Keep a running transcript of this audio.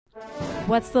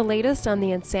What's the latest on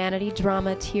the insanity,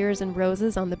 drama, tears, and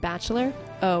roses on The Bachelor?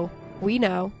 Oh, we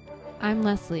know. I'm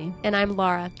Leslie. And I'm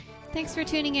Laura. Thanks for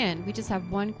tuning in. We just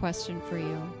have one question for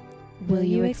you. Will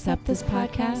you accept this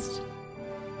podcast?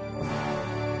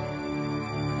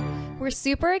 We're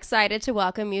super excited to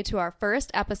welcome you to our first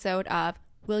episode of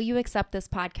Will You Accept This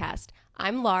Podcast?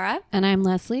 I'm Laura. And I'm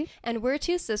Leslie. And we're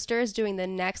two sisters doing the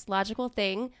next logical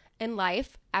thing in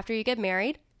life after you get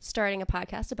married, starting a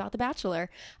podcast about The Bachelor.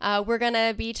 We're going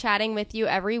to be chatting with you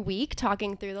every week,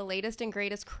 talking through the latest and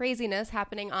greatest craziness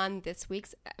happening on this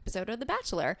week's episode of The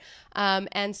Bachelor.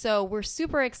 And so we're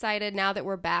super excited now that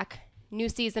we're back. New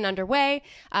season underway.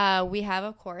 We have,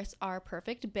 of course, our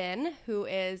perfect Ben, who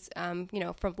is,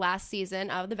 from last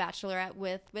season of The Bachelorette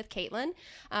with Caitlin.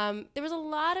 There was a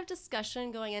lot of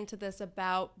discussion going into this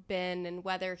about Ben and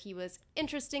whether he was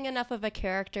interesting enough of a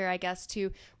character, I guess,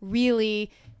 to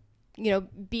really,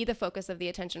 be the focus of the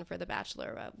attention for The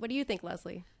Bachelor. What do you think,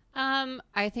 Leslie?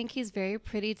 I think he's very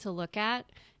pretty to look at.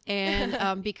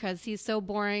 And because he's so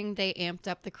boring, they amped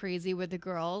up the crazy with the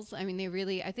girls. I mean, they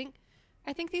really, I think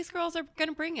these girls are going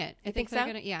to bring it. I think so?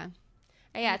 Yeah,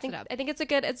 I think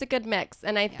it's a good mix.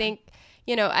 And I think,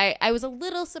 I was a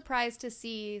little surprised to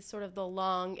see sort of the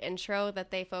long intro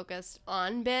that they focused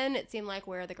on Ben. It seemed like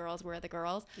where are the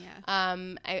girls? Yeah.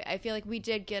 I feel like we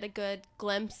did get a good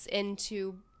glimpse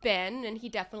into Ben, and he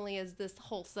definitely is this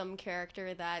wholesome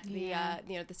character that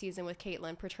the season with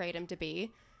Caitlin portrayed him to be.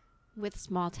 With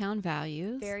small town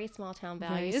values. Very small town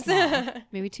values. Small.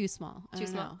 Maybe too small. Too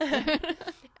small.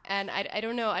 And I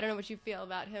don't know what you feel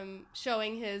about him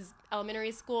showing his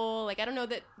elementary school. Like, I don't know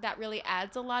that really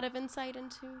adds a lot of insight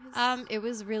into his... It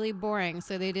was really boring,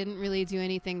 so they didn't really do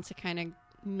anything to kind of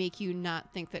make you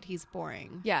not think that he's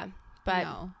boring. Yeah. But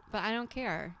I don't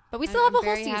care. But we still have a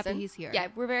whole season. Very happy he's here. Yeah,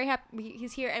 we're very happy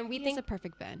he's here, and he's a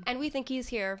perfect Ben. And we think he's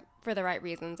here for the right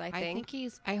reasons. I hope he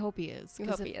is. We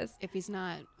hope he is. If he's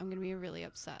not, I'm gonna be really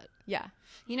upset. Yeah.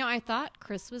 I thought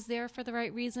Chris was there for the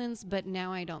right reasons, but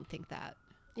now I don't think that.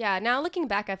 Yeah. Now looking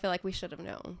back, I feel like we should have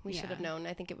known. Should have known.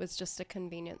 I think it was just a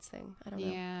convenience thing. I don't know.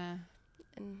 Yeah.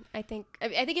 And I think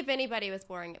if anybody was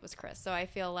boring, it was Chris. So I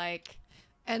feel like.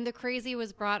 And the crazy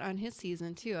was brought on his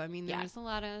season too. I mean, there's a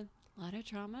lot of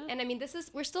drama. And I mean,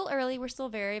 we're still early. We're still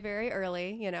very, very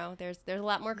early. There's a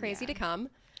lot more crazy to come.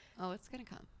 Oh, it's going to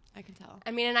come. I can tell.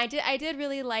 I mean, and I did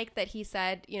really like that he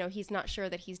said, he's not sure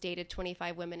that he's dated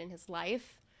 25 women in his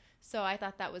life. So I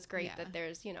thought that was great that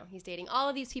there's, he's dating all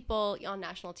of these people on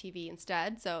national TV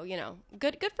instead. So,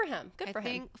 good for him. Good for him. I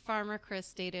think Farmer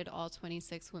Chris dated all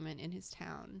 26 women in his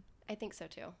town. I think so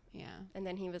too. Yeah. And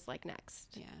then he was like,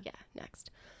 next. Yeah,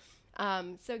 next.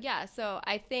 So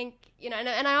I think,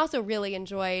 and I also really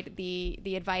enjoyed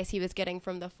the advice he was getting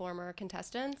from the former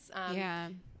contestants.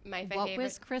 What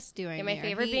was Chris doing? Yeah, my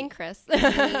favorite being Chris.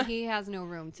 he has no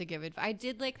room to give advice. I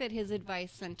did like that his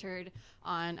advice centered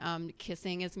on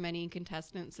kissing as many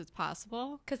contestants as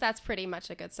possible. Because that's pretty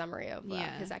much a good summary of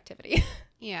his activity.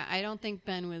 Yeah, I don't think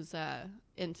Ben was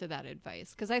into that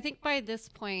advice. Because I think by this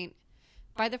point,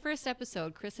 by the first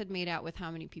episode, Chris had made out with how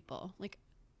many people? Like,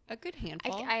 a good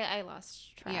handful. I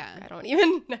lost track. Yeah. I don't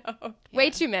even know. Yeah. Way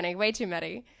too many. I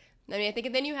mean, I think,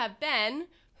 and then you have Ben,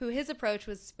 who his approach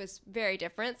was very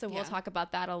different. So we'll talk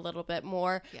about that a little bit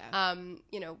more. Yeah.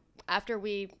 After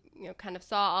we, kind of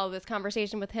saw all this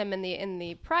conversation with him in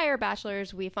the prior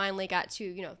Bachelors, we finally got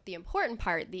to, the important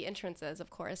part, the entrances, of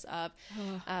course, of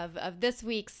this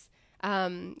week's,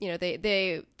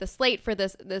 the slate for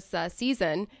this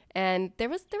season, and there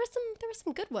was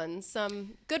some good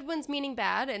ones, meaning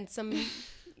bad, and some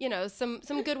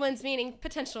good ones meaning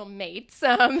potential mates.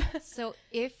 So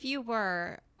if you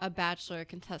were a Bachelor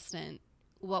contestant,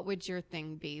 what would your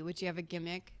thing be? Would you have a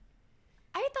gimmick?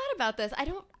 I thought about this. I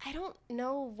don't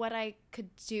know what I could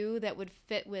do that would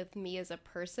fit with me as a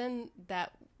person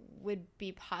that would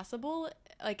be possible,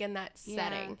 like, in that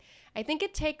setting. I think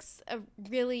it takes a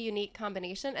really unique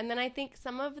combination, and then I think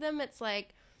some of them it's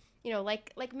like,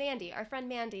 like Mandy, our friend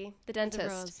Mandy, the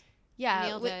dentist. Yeah,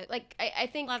 nailed it. Like I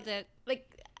think loved it. Like,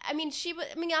 I mean,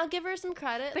 I'll give her some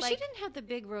credit. But she didn't have the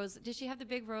big rose. Did she have the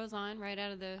big rose on right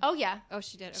out of the... Oh, yeah. Oh,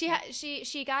 she did. Okay.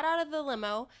 She got out of the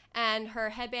limo, and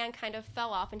her headband kind of fell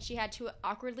off, and she had to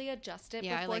awkwardly adjust it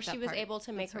before she was able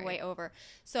to make her way over.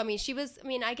 So, I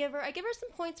mean, I give her some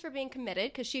points for being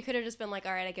committed, because she could have just been like,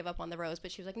 all right, I give up on the rose.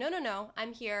 But she was like, no,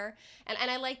 I'm here. And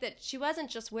I like that she wasn't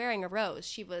just wearing a rose.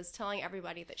 She was telling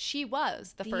everybody that she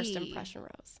was the first impression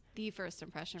rose. The first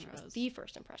impression rose. The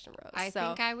first impression rose. I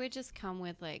think I would just come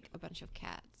with like a bunch of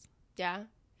cats. Yeah.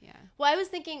 Yeah. Well, I was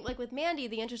thinking, like, with Mandy,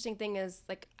 the interesting thing is,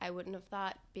 like, I wouldn't have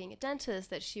thought, being a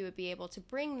dentist, that she would be able to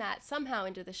bring that somehow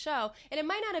into the show. And it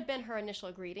might not have been her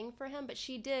initial greeting for him, but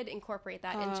she did incorporate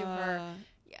that into her.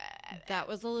 That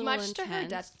was a little much intense.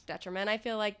 to her detriment. I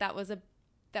feel like that was kind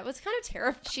of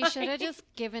terrifying. She should have just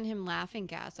given him laughing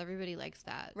gas. Everybody likes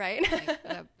that. Right. Like,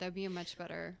 that'd be a much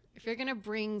better. If you're going to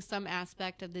bring some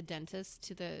aspect of the dentist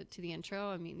to the intro,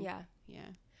 I mean. Yeah. Yeah.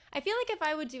 I feel like if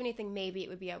I would do anything, maybe it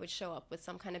would be I would show up with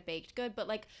some kind of baked good. But,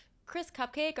 like, Chris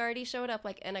Cupcake already showed up,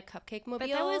 like, in a cupcake mobile. But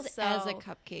that was as a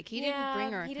cupcake. He didn't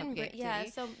bring her a cupcake, yeah, did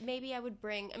he? so maybe I would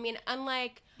bring, I mean,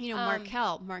 unlike... You know,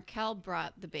 Markel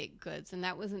brought the baked goods, and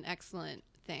that was an excellent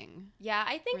thing. Yeah,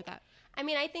 I think...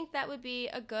 I think that would be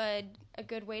a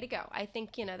good way to go. I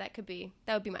think, that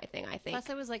would be my thing, I think. Plus,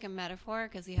 it was like a metaphor,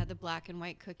 because he had the black and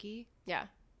white cookie. Yeah.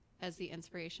 As the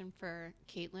inspiration for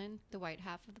Caitlin, the white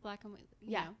half of the black and white.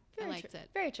 Yeah. I liked it.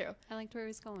 Very true. I liked where he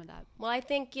was going with that. Well, I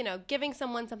think, giving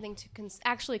someone something to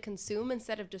actually consume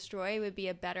instead of destroy would be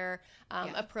a better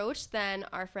approach than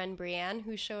our friend Brienne,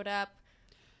 who showed up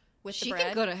with the bread. She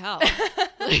can go to hell.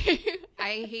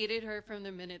 I hated her from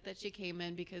the minute that she came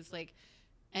in because, like,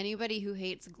 anybody who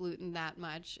hates gluten that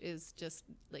much is just,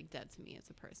 like, dead to me as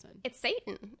a person. It's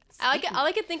Satan. All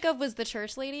I could think of was the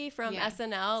church lady from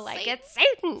SNL. Like, Satan. it's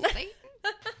Satan. Satan.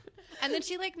 And then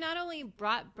she, like, not only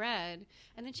brought bread,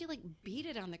 and then she, like, beat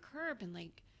it on the curb and,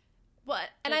 like... What?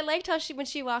 And I liked how when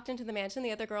she walked into the mansion,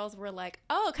 the other girls were like,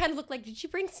 oh, it kind of looked like, did she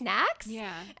bring snacks?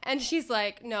 Yeah. And she's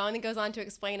like, no, and then goes on to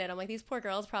explain it. I'm like, these poor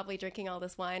girls probably drinking all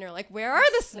this wine are like, where are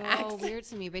the snacks? So weird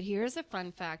to me. But here's a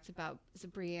fun fact about, is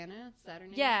it Brianna? Is that her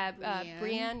name? Yeah,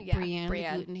 Brienne. Yeah, Brienne, the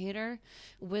gluten hater,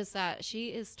 was that she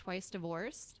is twice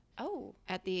divorced. Oh.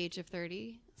 At the age of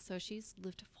 30. So she's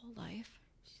lived a full life.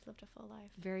 She's lived a full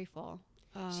life. Very full.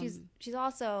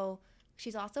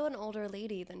 She's also an older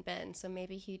lady than Ben, so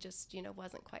maybe he just,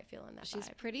 wasn't quite feeling that She's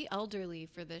vibe. pretty elderly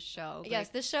for this show. Yes,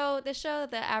 this show,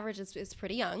 the average is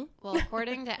pretty young. Well,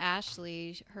 according to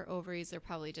Ashley, her ovaries are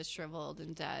probably just shriveled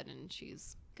and dead, and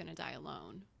she's gonna die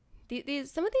alone.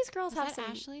 Some of these girls have some...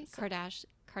 Ashley?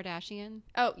 Kardashian?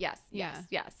 Oh, yes. Yeah.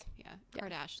 Yes. Yeah.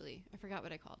 Kardashley. I forgot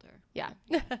what I called her. Yeah.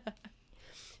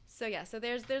 So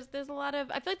there's a lot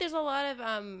of, I feel like there's a lot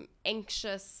of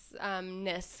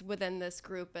anxiousness within this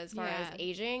group as far as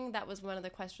aging. That was one of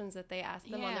the questions that they asked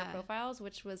them on their profiles,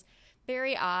 which was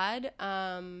very odd,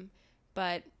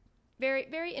 but very,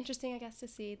 very interesting, I guess, to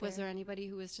see. Was there anybody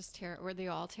who was just were they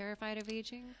all terrified of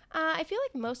aging? I feel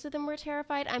like most of them were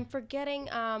terrified. I'm forgetting.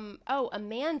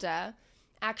 Amanda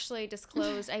actually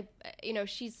disclosed.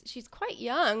 She's quite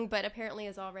young, but apparently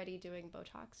is already doing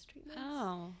Botox treatments.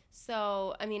 Oh,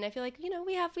 so I feel like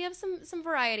we have some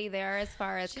variety there as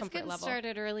far as comfort level. She's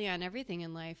started early on everything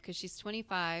in life because she's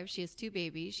 25. She has 2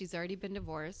 babies. She's already been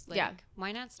divorced. Like,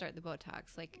 why not start the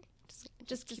Botox? Like,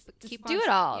 just keep do it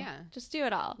all. Yeah, just do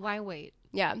it all. Why wait?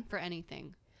 Yeah, for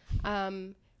anything.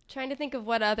 Trying to think of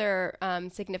what other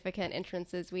significant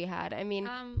entrances we had.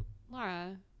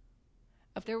 Laura.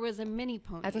 If there was a mini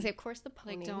pony. I was gonna say, of course, the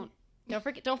pony.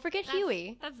 Like, don't forget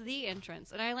Huey. That's the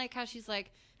entrance, and I like how she's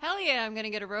like, "Hell yeah, I'm gonna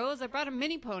get a rose. I brought a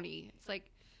mini pony." It's like,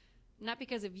 not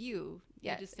because of you.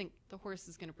 Yeah. You just think the horse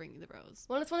is gonna bring you the rose.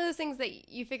 Well, it's one of those things that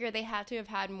you figure they had to have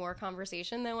had more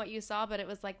conversation than what you saw, but it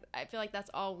was like, I feel like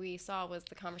that's all we saw was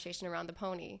the conversation around the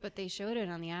pony. But they showed it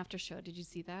on the after show. Did you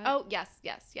see that? Oh yes.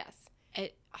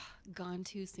 It gone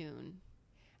too soon.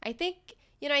 I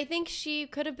think she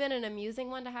could have been an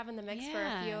amusing one to have in the mix for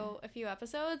a few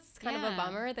episodes. It's kind of a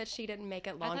bummer that she didn't make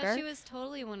it longer. I thought she was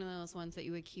totally one of those ones that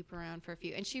you would keep around for a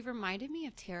few. And she reminded me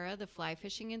of Tara, the fly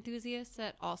fishing enthusiast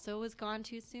that also was gone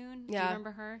too soon. Do you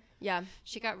remember her? Yeah.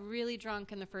 She got really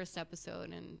drunk in the first episode,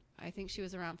 and I think she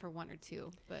was around for 1 or 2.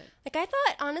 But like, I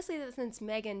thought, honestly, that since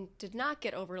Megan did not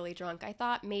get overly drunk, I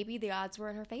thought maybe the odds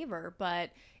were in her favor, but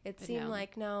it seemed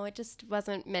like, no, it just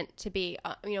wasn't meant to be.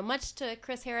 Much to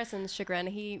Chris Harrison's chagrin,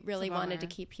 he really wanted to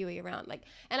keep Huey around. Like,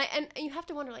 and you have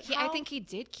to wonder, like, I think he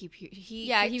did keep Huey.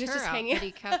 He was just hanging. But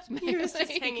he kept. He was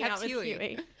just hanging out with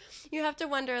Huey. You have to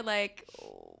wonder, like,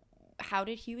 how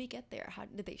did Huey get there? How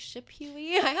did they ship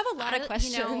Huey? I have a lot of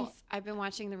questions. I've been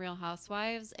watching The Real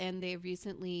Housewives, and they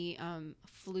recently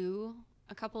flew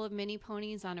a couple of mini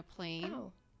ponies on a plane.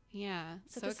 Oh. Yeah.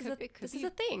 So this is a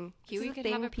thing. Huey could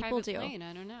have a private plane.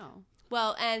 I don't know.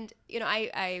 Well, and,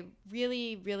 I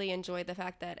really, really enjoyed the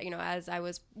fact that, as I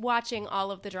was watching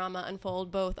all of the drama unfold,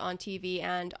 both on TV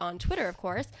and on Twitter, of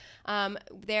course,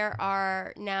 there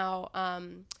are now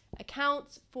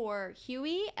accounts for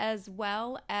Huey as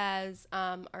well as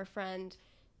our friend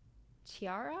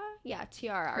Tiara. Yeah,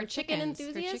 Tiara, our chicken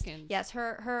enthusiast. Her chickens. Yes,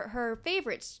 her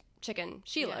favorite chicken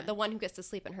Sheila, Yeah. the one who gets to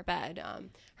sleep in her bed,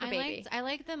 her baby. I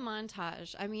like the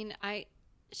montage. I mean,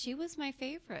 she was my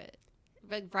favorite.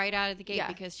 But right out of the gate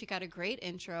because she got a great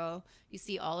intro. You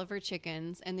see all of her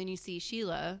chickens, and then you see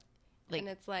Sheila, like, and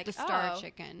it's like the star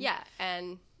chicken. Yeah,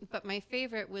 but my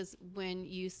favorite was when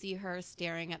you see her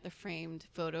staring at the framed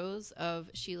photos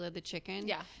of Sheila the chicken.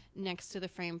 Yeah. Next to the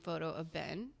framed photo of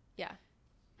Ben. Yeah.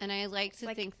 And I like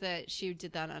to think that she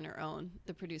did that on her own.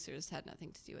 The producers had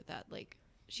nothing to do with that. Like,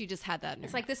 she just had that in her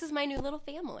It's like, this is my new little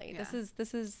family. Yeah.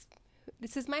 This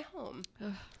is my home.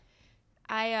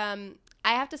 I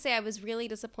have to say I was really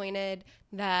disappointed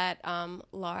that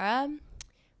Laura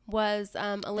was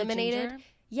eliminated.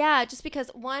 Yeah, just because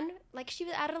one, like, she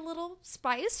added a little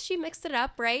spice. She mixed it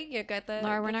up, right? You got the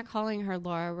Laura. We're not calling her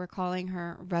Laura. We're calling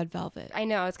her Red Velvet. I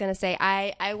know. I was gonna say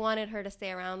I wanted her to stay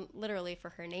around literally for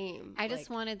her name. I just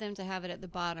wanted them to have it at the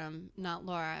bottom, not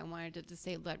Laura. I wanted it to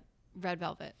say Red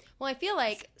Velvet. Well, I feel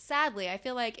like, sadly,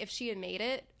 if she had made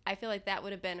it, I feel like that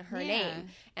would have been her name.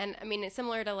 And I mean, it's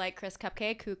similar to like Chris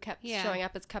Cupcake, who kept showing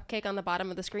up as Cupcake on the bottom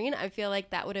of the screen. I feel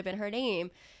like that would have been her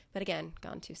name. But again,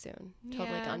 gone too soon.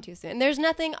 Totally gone too soon. And there's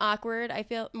nothing awkward. I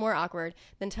feel more awkward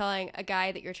than telling a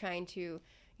guy that you're trying to,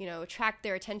 attract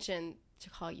their attention to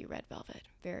call you Red Velvet.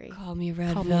 Call me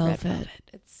Red Velvet.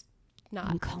 It's not.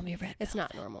 And call me Red Velvet. It's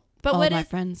not normal. But all my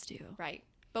friends do. Right.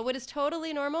 But what is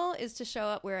totally normal is to show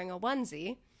up wearing a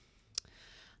onesie.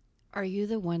 Are you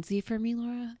the onesie for me,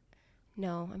 Laura?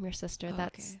 No, I'm your sister. Oh,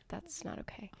 that's not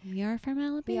okay. We are from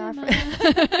Alabama.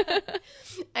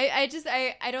 I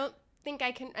don't think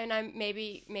I can, and I'm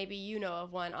maybe you know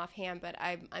of one offhand, but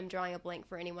I'm drawing a blank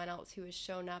for anyone else who has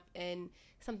shown up in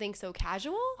something so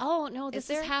casual. Oh no, this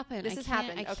has happened. This has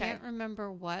happened. I can't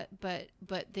remember what, but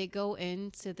they go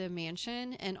into the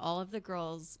mansion and all of the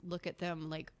girls look at them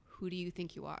like, who do you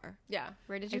think you are? Yeah,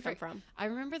 where did you come from? I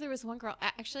remember there was one girl.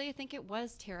 Actually, I think it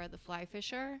was Tara the Fly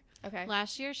Fisher. Okay.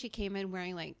 Last year, she came in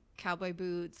wearing like cowboy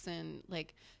boots and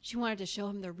like she wanted to show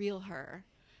him the real her.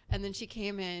 And then she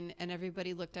came in and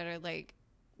everybody looked at her like,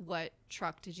 what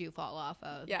truck did you fall off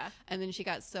of? Yeah. And then she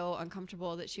got so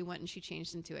uncomfortable that she went and she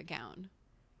changed into a gown.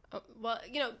 Well,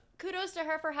 kudos to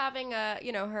her for having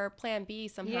her plan B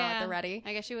somehow at the ready.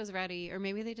 I guess she was ready. Or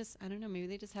maybe they just, I don't know, maybe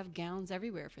they just have gowns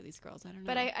everywhere for these girls. I don't know.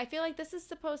 But I feel like this is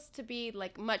supposed to be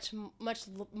like much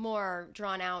more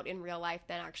drawn out in real life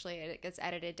than actually it gets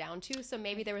edited down to. So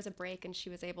maybe there was a break and she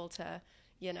was able to,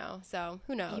 so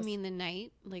who knows? You mean the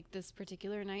night? Like this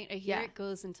particular night? I hear it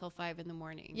goes until 5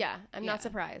 a.m. Yeah, I'm not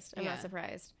surprised. I'm not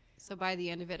surprised. So by the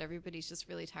end of it, everybody's just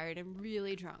really tired and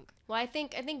really drunk. Well, I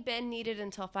think Ben needed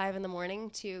until 5 a.m.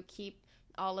 to keep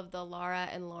all of the Laura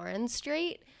and Lauren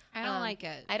straight. I don't like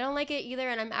it. I don't like it either,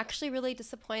 and I'm actually really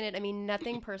disappointed. I mean,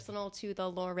 nothing personal to the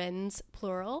Laurens,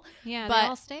 plural. Yeah, but they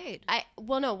all stayed.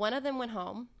 No, one of them went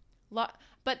home. But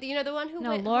the one who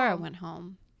went Laura home, went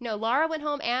home. No, Laura went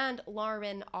home, and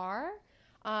Lauren R.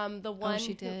 The one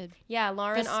she did. Yeah,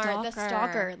 Lauren R. The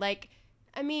stalker. Like,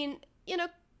 I mean,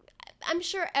 I'm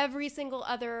sure every single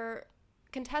other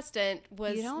contestant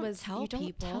was. You don't tell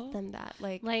people. Don't tell them that.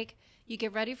 Like you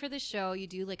get ready for the show, you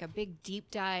do like a big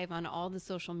deep dive on all the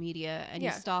social media, and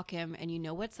you stalk him, and you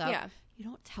know what's up. Yeah. You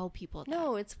don't tell people that.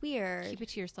 No, it's weird. Keep it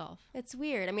to yourself. It's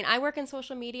weird. I mean, I work in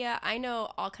social media. I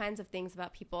know all kinds of things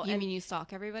about people. You mean you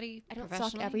stalk everybody? I don't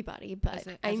stalk everybody, but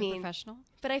I mean, professional.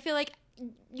 But I feel like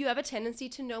you have a tendency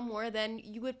to know more than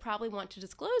you would probably want to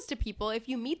disclose to people if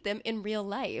you meet them in real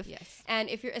life. Yes. And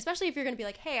especially if you're going to be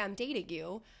like, "Hey, I'm dating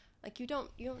you," like you don't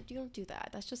do that.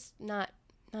 That's just not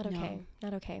okay. No.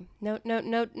 Not okay.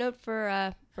 Note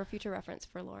for future reference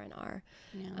for Lauren R.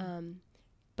 Yeah.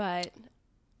 But.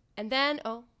 And then,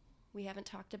 we haven't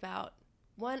talked about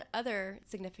one other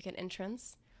significant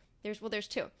entrance. There's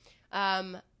two.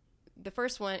 The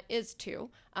first one is two.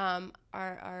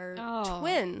 Our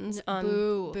twins on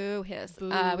Boo Hiss.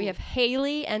 Boo. We have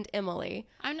Haley and Emily.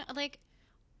 I'm not, like,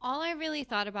 all I really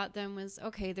thought about them was,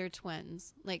 okay, they're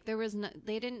twins. Like,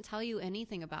 they didn't tell you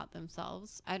anything about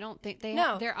themselves. I don't think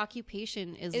their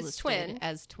occupation is listed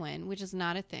as twin, which is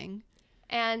not a thing.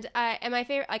 And my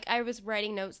favorite, like, I was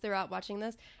writing notes throughout watching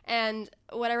this, and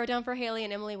what I wrote down for Haley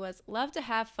and Emily was, love to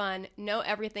have fun, know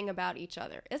everything about each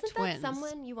other. Isn't twins. That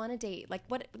someone you want to date? Like,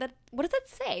 what does that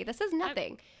say? That says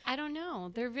nothing. I don't know.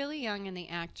 They're really young, and they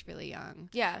act really young.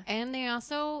 Yeah. And they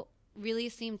also really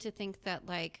seem to think that,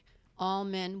 like, all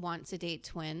men want to date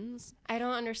twins. I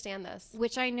don't understand this.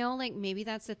 Which I know, like, maybe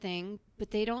that's a thing,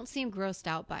 but they don't seem grossed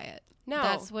out by it. No.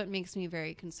 That's what makes me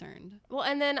very concerned. Well,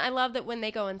 and then I love that when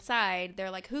they go inside,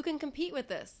 they're like, who can compete with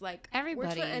this? Like,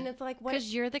 everybody. And it's like, what?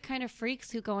 Because you're the kind of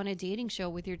freaks who go on a dating show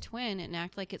with your twin and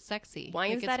act like it's sexy. Why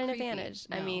like is that an creepy. advantage?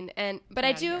 No. I mean, but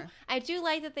I do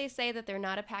like that they say that they're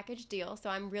not a package deal.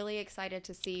 So I'm really excited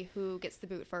to see who gets the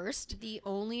boot first. The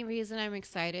only reason I'm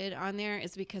excited on there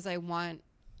is because I want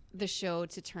the show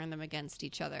to turn them against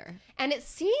each other. And it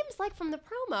seems like from the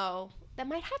promo that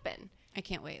might happen. I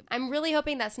can't wait. I'm really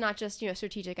hoping that's not just,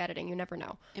 strategic editing. You never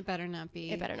know. It better not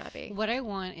be. It better not be. What I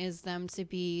want is them to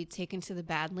be taken to the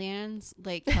Badlands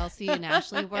like Kelsey and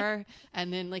Ashley were,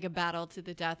 and then like a battle to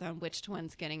the death on which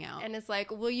twin's getting out. And it's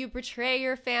like, will you betray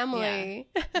your family?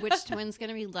 Yeah. Which twin's going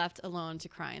to be left alone to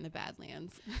cry in the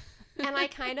Badlands? And I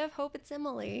kind of hope it's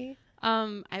Emily.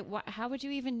 How would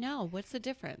you even know? What's the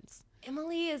difference?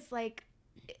 Emily is like...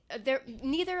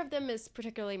 neither of them is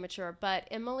particularly mature, but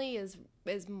Emily is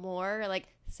more like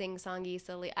sing-songy,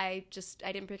 silly. I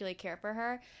didn't particularly care for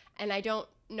her, and I don't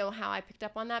know how I picked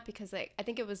up on that because I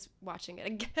think it was watching it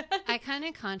again. I kind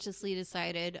of consciously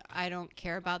decided I don't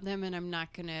care about them, and I'm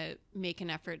not gonna make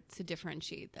an effort to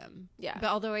differentiate them. Yeah.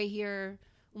 But although I hear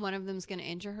one of them's gonna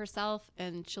injure herself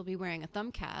and she'll be wearing a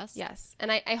thumb cast. Yes,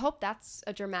 and I hope that's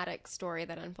a dramatic story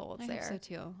that unfolds there. I hope so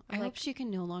too. I hope she can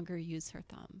no longer use her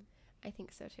thumb. I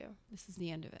think so too. This is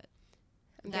the end of it.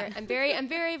 I'm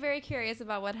very, very curious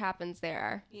about what happens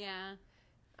there. Yeah.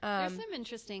 There's some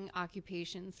interesting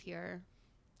occupations here.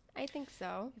 I think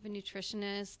so. We have a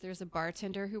nutritionist. There's a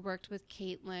bartender who worked with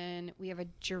Caitlin. We have a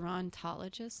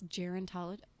gerontologist.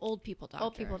 Old people doctor.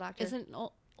 Old people doctor. Isn't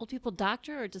old people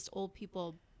doctor or just old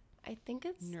people I think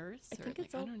it's nurse? I think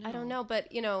it's I don't know. But,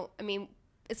 I mean,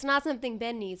 it's not something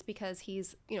Ben needs because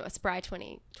he's, a spry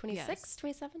 26, yes.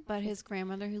 27. But his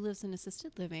grandmother who lives in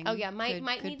assisted living. Oh yeah, might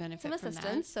need some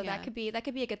assistance. So yeah. that could be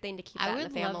a good thing to keep that in the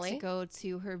family. I would love to go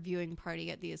to her viewing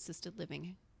party at the assisted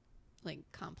living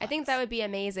complex. I think that would be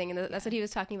amazing, and that's what he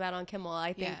was talking about on Kimmel.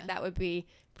 I think that would be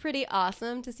pretty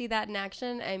awesome to see that in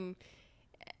action.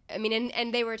 I mean,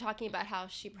 and they were talking about how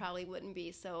she probably wouldn't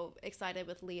be so excited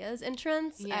with Leah's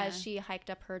entrance as she hiked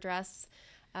up her dress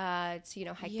to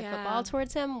hike the football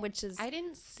towards him, which is... I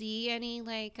didn't see any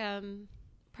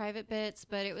private bits,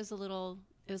 but it was a little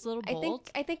bold.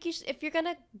 I think you should, if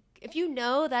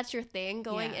that's your thing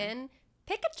going in,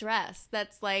 pick a dress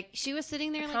that's like... She was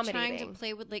sitting there trying to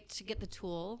play with to get the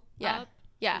tulle up.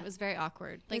 Yeah. It was very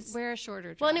awkward. Wear a shorter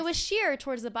dress. Well, and it was sheer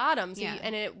towards the bottom. So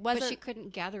and it wasn't... But she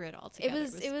couldn't gather it all together.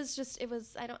 It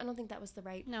was I don't think that was the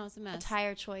right... No, it was a mess.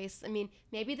 Attire choice. I mean,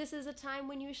 maybe this is a time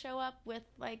when you show up with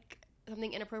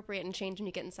something inappropriate and change when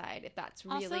you get inside, if that's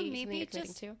really something you're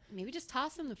committing to. Maybe just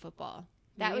toss him the football.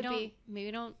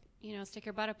 Maybe don't stick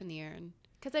your butt up in the air.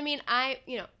 Because I mean,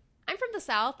 I'm from the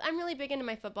South. I'm really big into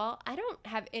my football. I don't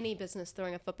have any business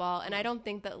throwing a football, and I don't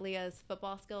think that Leah's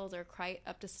football skills are quite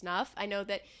up to snuff. I know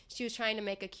that she was trying to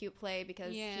make a cute play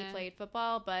because he played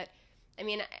football, but I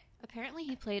mean... Apparently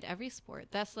he played every sport.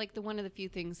 That's one of the few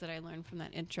things that I learned from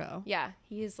that intro. Yeah,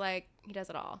 he does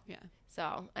it all. Yeah.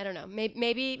 So, I don't know.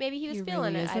 Maybe he was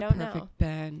feeling really it. I don't know. Perfect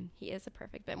Ben. He is a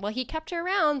perfect Ben. Well, he kept her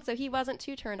around, so he wasn't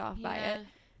too turned off by it.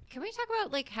 Can we talk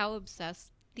about how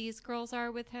obsessed these girls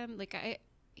are with him?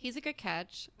 He's a good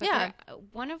catch. But yeah.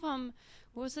 One of them,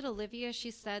 what was it, Olivia?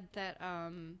 She said that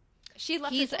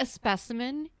he's a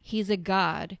specimen. He's a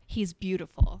god. He's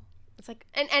beautiful. It's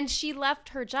and she left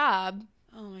her job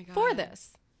oh my God. for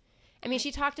this. I mean,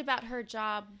 she talked about her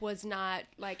job was not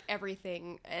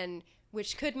everything, and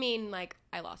which could mean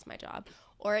I lost my job,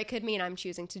 or it could mean I'm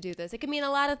choosing to do this. It could mean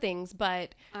a lot of things,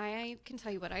 but I can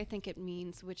tell you what I think it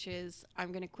means, which is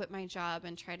I'm going to quit my job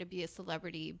and try to be a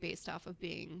celebrity based off of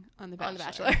being on The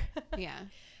Bachelor. Yeah.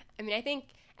 I mean, I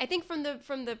think from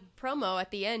the promo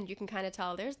at the end, you can kind of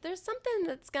tell there's something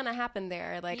that's going to happen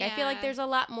there. I feel like there's a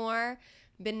lot more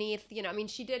beneath, I mean,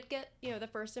 she did get, the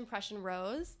first impression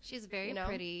rose. She's very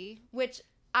pretty. Which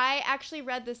I actually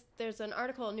read this. There's an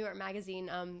article in New York Magazine.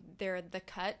 The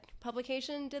Cut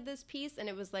publication did this piece, and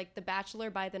it was The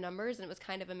Bachelor by the numbers, and it was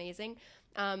kind of amazing.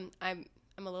 I'm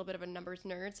a little bit of a numbers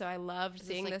nerd, so I loved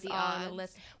seeing this all on the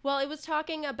list. Well, it was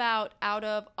talking about out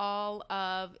of all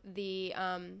of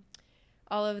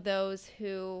those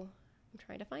who... I'm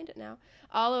trying to find it now.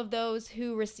 All of those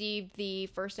who received the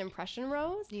first impression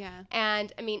rose. Yeah.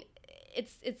 And, I mean,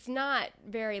 it's not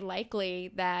very likely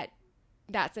that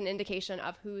that's an indication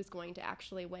of who's going to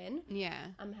actually win. Yeah.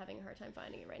 I'm having a hard time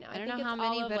finding it right now. I don't know how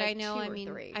many, but I know, I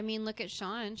mean, look at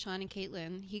Sean and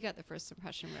Caitlin. He got the first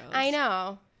impression rose. I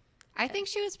know. I think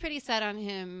she was pretty set on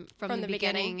him from the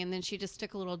beginning, and then she just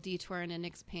took a little detour into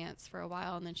Nick's pants for a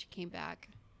while, and then she came back.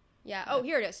 Yeah. Oh,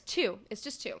 here it is. 2. It's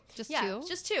just 2. Just yeah, 2? It's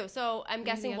just 2. So I'm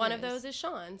guessing one of those is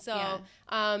Sean. So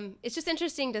it's just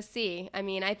interesting to see. I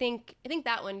mean, I think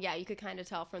that one, you could kind of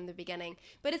tell from the beginning.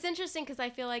 But it's interesting because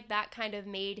I feel like that kind of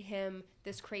made him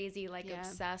this crazy, like,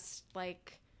 obsessed,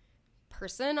 like,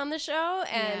 person on the show.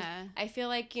 And I feel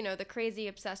like, you know, the crazy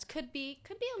obsessed could be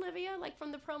Olivia. Like,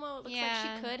 from the promo, it looks like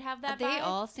she could have that vibe. They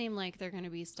all seem like they're going to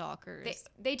be stalkers.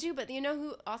 They do, but you know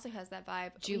who also has that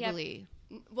vibe? Jubilee.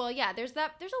 Well, yeah, there's a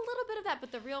little bit of that,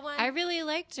 but the real one, I really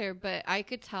liked her, but I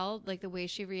could tell, like, the way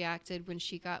she reacted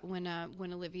when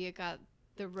Olivia got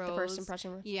the rose. The first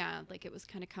impression. Yeah, like, it was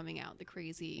kind of coming out, the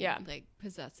crazy, like,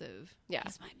 possessive. Yeah.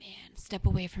 He's my man. Step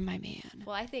away from my man.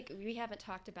 Well, I think we haven't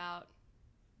talked about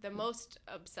the most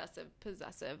obsessive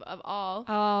possessive of all.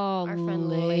 Oh, our friend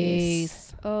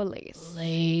Lace. Oh,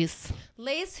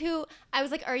 Lace, who I was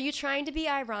like, are you trying to be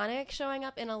ironic showing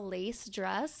up in a lace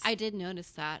dress? I did notice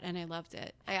that, and I loved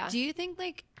it. Yeah. Do you think,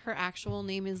 like, her actual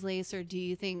name is Lace, or do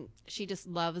you think she just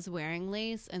loves wearing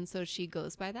lace, and so she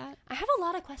goes by that? I have a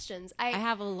lot of questions. I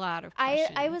have a lot of questions.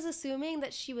 I was assuming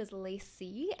that she was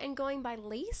Lacey and going by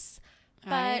Lace,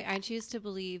 but I choose to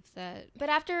believe that. But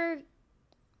after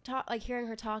hearing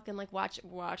her talk and like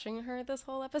watching her this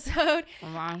whole episode,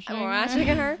 watching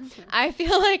her, I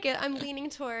feel like I'm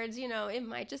leaning towards, you know, it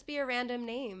might just be a random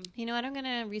name. You know what? I'm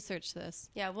gonna research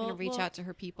this. Yeah, we'll reach out to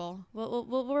her people.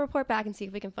 We'll report back and see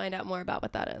if we can find out more about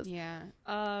what that is. Yeah.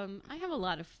 I have a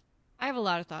lot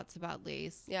of thoughts about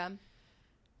Lace. Yeah.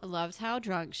 I loved how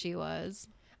drunk she was.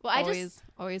 Well,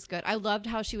 always good. I loved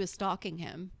how she was stalking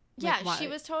him. Yeah, she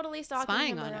was totally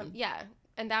spying on him. Yeah.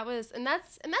 And that's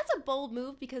a bold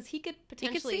move because he could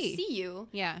potentially see you.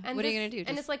 Yeah. And what are you going to do?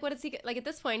 And it's like, what is he like at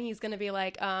this point? He's going to be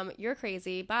like, you're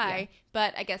crazy. Bye. Yeah.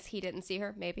 But I guess he didn't see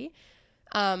her. Maybe.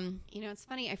 You know, it's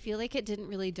funny. I feel like it didn't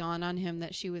really dawn on him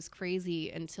that she was crazy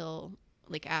until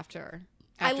like after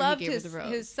I loved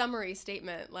his summary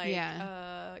statement. Like, you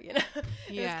know,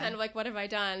 it was kind of like, what have I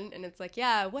done? And it's like,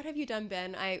 what have you done,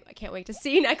 Ben? I can't wait to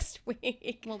see you next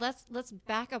week. Well, let's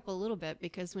back up a little bit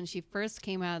because when she first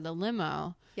came out of the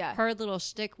limo, her little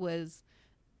shtick was,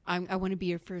 I want to be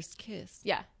your first kiss.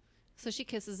 Yeah. So she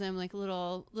kisses him like a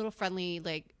little friendly,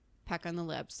 like peck on the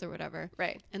lips or whatever.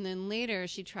 Right. And then later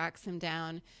she tracks him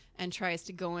down and tries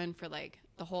to go in for like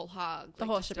the whole hog. The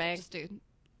whole shebang. Just to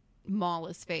maul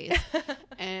his face.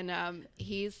 And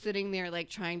he's sitting there like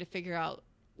trying to figure out,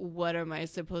 what am I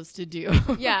supposed to do?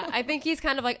 Yeah, I think he's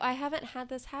kind of like, I haven't had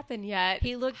this happen yet.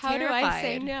 He looked How terrified. do I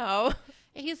say no?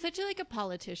 He's such a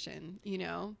politician, you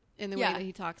know, in the way that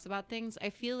he talks about things.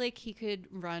 I feel like he could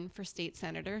run for state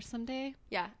senator someday.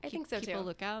 Yeah, I think so too. Keep a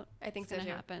lookout. I think so too.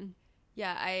 Happen.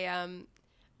 Yeah, I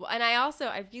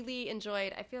really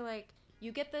enjoyed, I feel like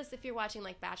you get this if you're watching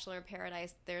like Bachelor in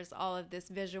Paradise, there's all of this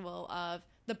visual of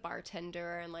the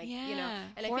bartender and like, you know,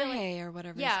 and Jorge, I feel like, or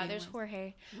whatever. Yeah, there's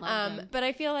Jorge. But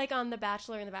I feel like on The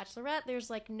Bachelor and The Bachelorette, there's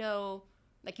like no,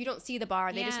 like you don't see the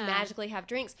bar. They just magically have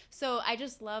drinks. So I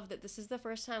just love that this is the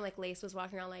first time like Lace was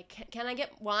walking around like, can I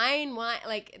get wine?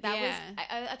 Like that was,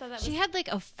 I thought that was. She had like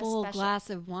a full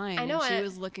glass of wine. I know. And she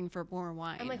was looking for more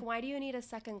wine. I'm like, why do you need a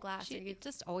second glass?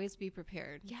 Just always be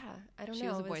prepared. Yeah, I don't know. She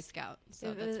was a Boy Scout,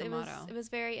 so that's her motto. It was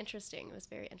very interesting.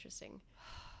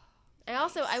 I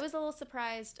was a little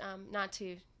surprised, not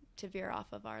to veer off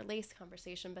of our Lace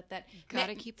conversation, but that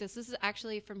gotta keep this. This is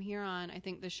actually from here on. I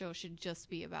think the show should just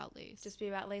be about Lace. Just be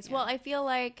about Lace. Yeah. Well, I feel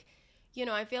like, you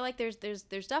know, there's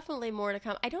definitely more to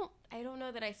come. I don't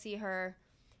know that I see her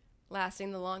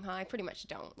lasting the long haul. I pretty much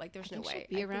don't. Like, there's no way.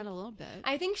 She'll be around a little bit.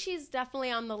 I think she's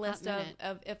definitely on the list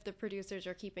of if the producers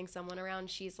are keeping someone around,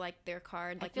 she's like their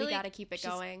card. Like, we gotta keep it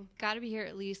going. Got to be here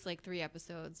at least like 3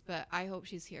 episodes, but I hope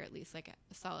she's here at least like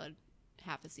a solid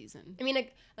half a season. I mean,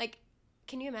 like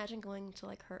can you imagine going to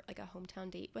like her, like a hometown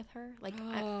date with her? Like,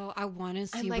 I want to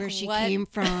see where she came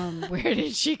from. Where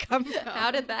did she come from?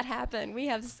 How did that happen? We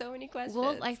have so many questions.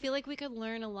 Well, I feel like we could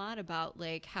learn a lot about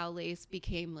like how Lace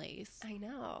became Lace. I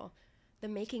know. The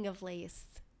making of Lace.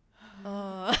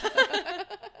 Oh.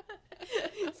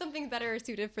 Something better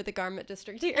suited for the garment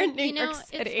district here in New York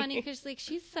City. It's funny because like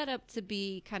she's set up to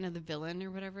be kind of the villain or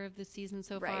whatever of the season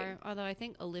so far. Although I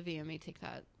think Olivia may take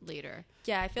that later.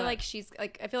 Yeah, I feel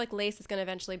like Lace is going to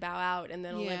eventually bow out, and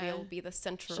then Olivia will be the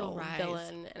central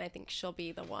villain, and I think she'll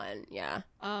be the one. Yeah.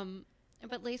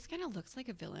 But Lace kind of looks like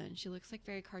a villain. She looks like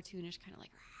very cartoonish, kind of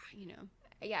like, you know.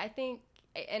 Yeah, I think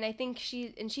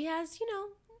she has, you know,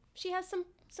 she has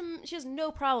she has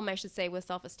no problem, I should say, with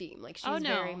self-esteem. Like, she's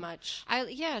very much...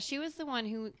 she was the one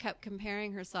who kept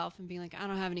comparing herself and being like, I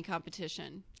don't have any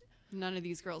competition. None of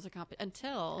these girls are competent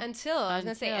until I was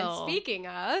going to say, and speaking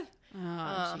of,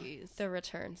 jeez, the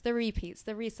returns, the repeats,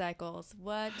 the recycles.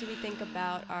 What do we think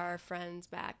about our friends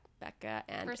Becca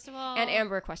and first of all, and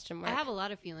Amber ? Question mark. I have a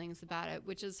lot of feelings about it,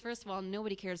 which is, first of all,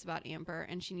 nobody cares about Amber,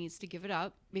 and she needs to give it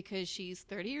up because she's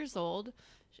 30 years old,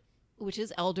 which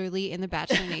is elderly in the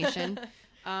Bachelor Nation.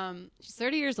 She's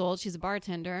 30 years old. She's a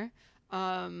bartender.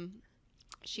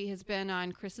 She has been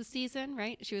on Chris's season,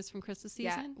 right? She was from Chris's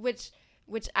season. Yeah,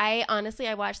 which I honestly,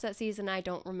 I watched that season. I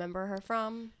don't remember her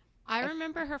from. I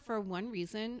remember her for one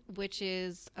reason, which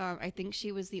is I think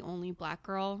she was the only black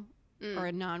girl or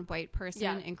a non-white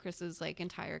person in Chris's like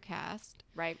entire cast.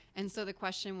 Right. And so the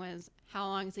question was, how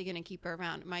long is he going to keep her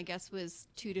around? My guess was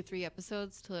 2 to 3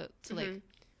 episodes to like,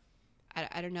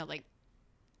 I don't know, like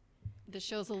the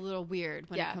show's a little weird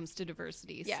when it comes to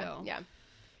diversity. Yeah. So. Yeah.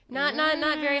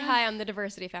 Not very high on the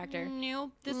diversity factor.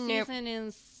 Nope. This season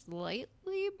is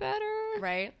slightly better.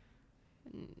 Right.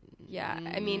 Yeah.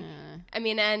 I mean,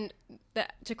 and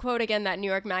to quote again that New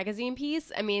York Magazine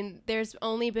piece, I mean, there's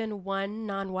only been one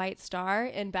non-white star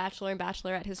in Bachelor and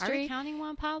Bachelorette history. Are we counting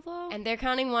Juan Pablo? And they're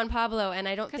counting Juan Pablo, and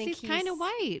I don't think he's kind of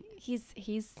white.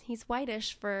 He's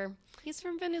whitish for. He's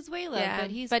from Venezuela, yeah,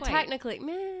 but he's but white. Technically,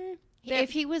 meh.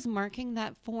 If he was marking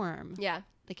that form,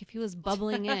 like if he was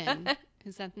bubbling in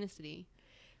his ethnicity,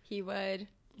 he would.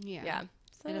 Yeah.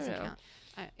 So it doesn't count.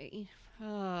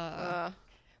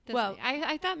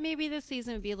 I thought maybe this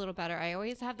season would be a little better. I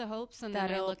always have the hopes, and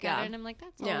then I look at it and I'm like,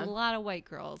 that's a lot of white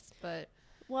girls. But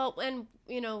well, and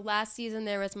last season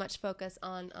there was much focus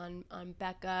on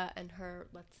Becca and her,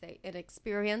 let's say,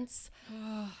 inexperience,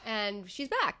 and she's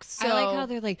back. So I like how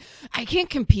they're like, I can't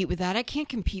compete with that. I can't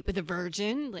compete with a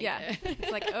virgin. Like,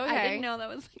 it's like, okay, I didn't know that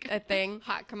was like a thing,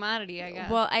 hot commodity. I guess.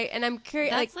 Well, I'm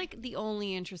curious. That's like the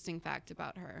only interesting fact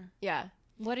about her. Yeah.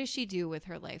 What does she do with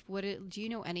her life? Do you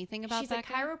know anything about Becca? She's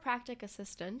a chiropractic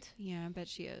assistant. Yeah, I bet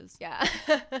she is. Yeah.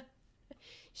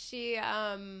 She,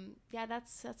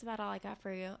 that's about all I got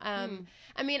for you.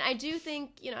 I mean, I do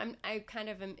think, I kind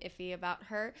of am iffy about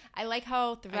her. I like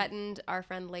how threatened our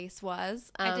friend Lace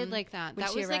was. I did like that.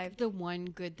 That was arrived. Like the one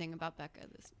good thing about Becca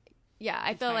this week. Yeah,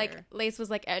 I feel like Lace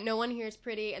was like, no one here is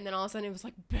pretty. And then all of a sudden it was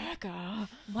like, Becca.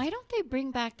 Why don't they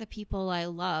bring back the people I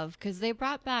love? Because they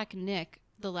brought back Nick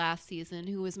the last season,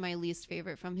 who was my least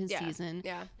favorite from his season.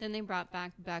 Yeah. Then they brought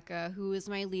back Becca, who was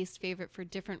my least favorite for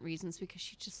different reasons because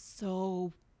she's just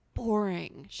so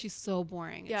boring. She's so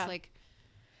boring. Yeah.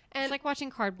 It's like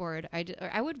watching cardboard.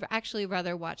 I would actually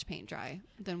rather watch paint dry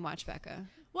than watch Becca.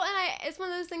 Well, and it's one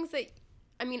of those things that,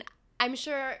 I mean, I'm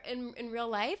sure in real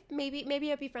life,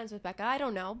 maybe I'd be friends with Becca. I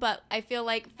don't know, but I feel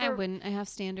like I wouldn't. I have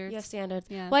standards. You have standards.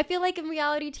 Yeah. Well, I feel like in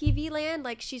reality TV land,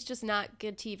 like she's just not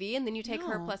good TV, and then you take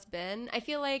her plus Ben. I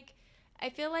feel like I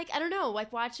don't know,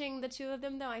 like watching the two of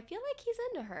them though. I feel like he's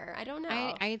into her. I don't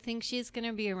know. I think she's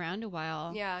gonna be around a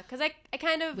while. Yeah, because I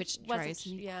kind of which drives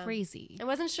me crazy. I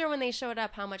wasn't sure when they showed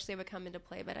up how much they would come into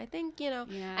play, but I think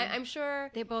I'm sure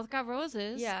they both got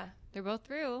roses. Yeah, they're both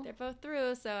through.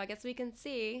 So I guess we can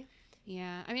see.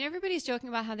 Yeah, I mean, everybody's joking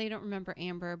about how they don't remember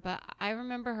Amber, but I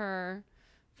remember her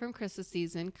from Chris's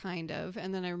season, kind of,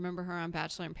 and then I remember her on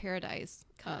Bachelor in Paradise.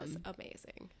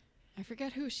 Amazing. I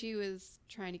forget who she was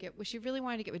trying to get. Well, she really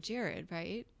wanted to get with Jared,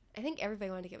 right? I think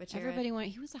everybody wanted to get with Jared.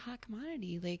 He was a hot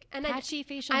commodity, like and patchy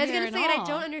facial hair. I was going to say, and I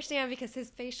don't understand because his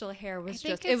facial hair was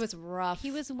it was rough. He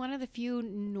was one of the few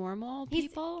normal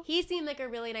people. He seemed like a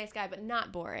really nice guy, but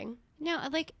not boring. No,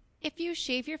 like, if you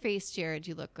shave your face, Jared,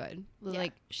 you look good.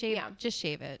 Like, just shave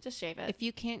it. Just shave it. If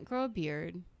you can't grow a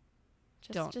beard,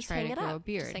 don't try to grow a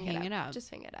beard. Just hang it up. Just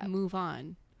hang it up. Move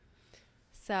on.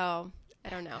 So, I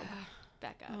don't know.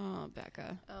 Becca. Oh,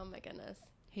 Becca. Oh, my goodness.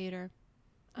 Hater.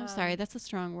 I'm sorry. That's a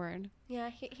strong word.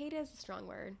 Yeah, hate is a strong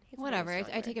word. Whatever.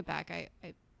 I take it back.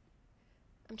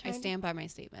 I stand by my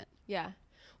statement. Yeah.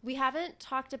 We haven't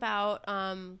talked about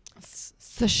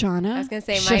Shoshana. I was going to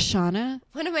say Shoshana.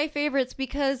 One of my favorites,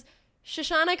 because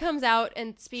Shoshana comes out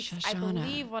and speaks, I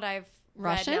believe what I've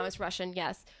read now is Russian,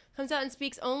 yes. Comes out and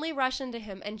speaks only Russian to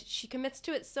him, and she commits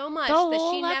to it so much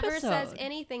that she never says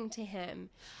anything to him.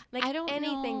 Like, I don't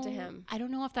anything to him. I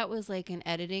don't know if that was like an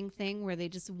editing thing where they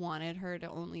just wanted her to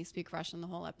only speak Russian the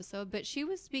whole episode, but she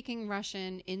was speaking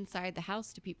Russian inside the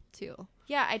house to people too.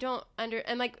 Yeah, I don't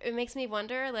and like it makes me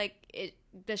wonder, like,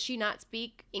 does she not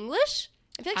speak English?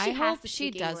 I feel like she has to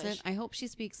speak doesn't. English. I hope she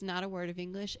speaks not a word of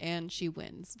English and she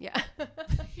wins. Yeah.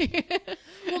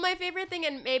 Well, my favorite thing,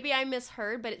 and maybe I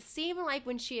misheard, but it seemed like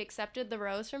when she accepted the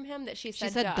rose from him that she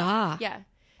said da. Yeah.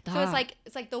 Da. So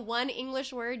it's like the one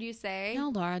English word you say. No,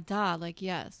 Laura, da, like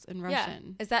yes in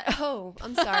Russian. Yeah. Is that? Oh,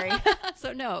 I'm sorry.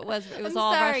 So no, it was I'm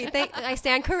all sorry. Russian. I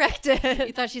stand corrected.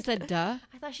 You thought she said duh?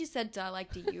 I thought she said duh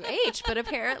like DUH, but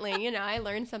apparently, I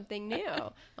learned something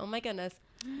new. Oh my goodness.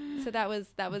 So that was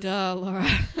duh, Laura.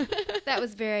 that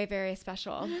was very, very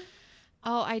special.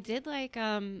 Oh, I did like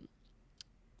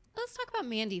let's talk about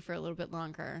Mandy for a little bit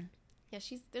longer. Yeah,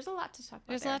 there's a lot to talk about.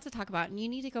 There's a lot to talk about, and you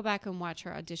need to go back and watch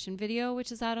her audition video,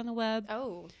 which is out on the web.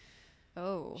 Oh.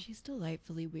 She's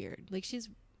delightfully weird. Like she's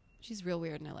real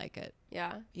weird, and I like it.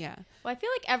 Yeah. Yeah. Well, I feel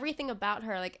like everything about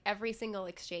her, like every single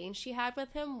exchange she had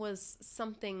with him was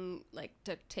something like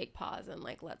to take pause and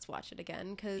like, let's watch it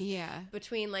again. Because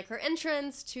between like her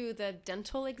entrance to the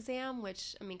dental exam,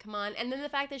 which, I mean, come on. And then the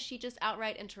fact that she just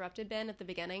outright interrupted Ben at the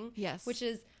beginning. Yes. Which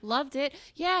is... Loved it.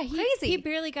 Yeah. Crazy. He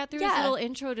barely got through his little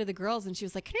intro to the girls, and she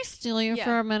was like, can I steal you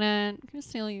for a minute? Can I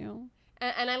steal you?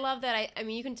 And I love that. I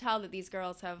mean, you can tell that these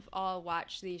girls have all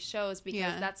watched these shows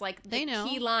because that's like the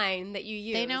key line that you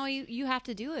use. They know you have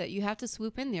to do it. You have to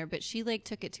swoop in there. But she like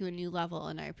took it to a new level,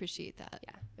 and I appreciate that.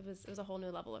 Yeah, it was a whole new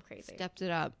level of crazy. Stepped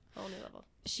it up. Whole new level.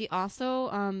 She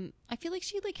also, I feel like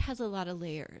she like has a lot of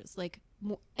layers, like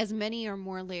as many or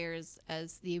more layers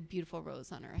as the beautiful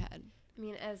rose on her head. I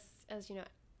mean, as you know,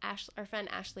 our friend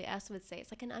Ashley S would say,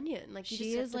 it's like an onion. Like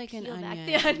she is like an onion. Back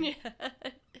the onion.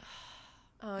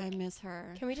 I miss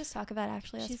her. Can we just talk about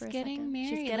Ashley S for a second? She's getting married.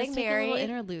 She's getting Let's married. Take a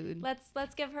little interlude.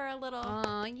 Let's give her a little.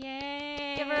 Oh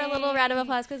yay! Give her a little round of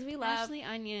applause because we love Ashley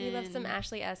Onion. We love some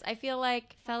Ashley S. I feel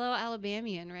like fellow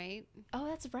Alabamian, right? Oh,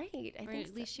 that's right. I think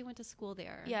at least she went to school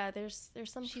there. Yeah, there's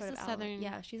some. She's sort a of southern.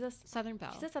 Yeah, she's a Southern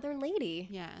belle. She's a Southern lady.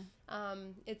 Yeah.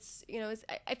 It's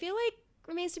I feel like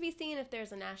remains to be seen if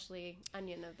there's an Ashley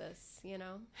Onion of this.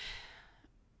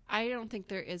 I don't think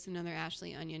there is another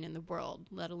Ashley Onion in the world,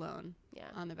 let alone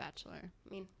on The Bachelor. I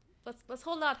mean, let's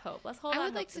hold out hope. I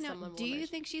would like to know. Do you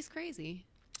think she's crazy?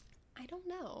 I don't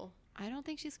know. I don't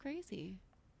think she's crazy.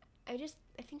 I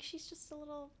think she's just a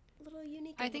little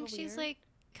unique. I think she's like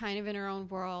kind of in her own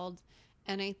world,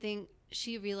 and I think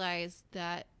she realized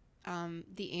that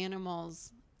the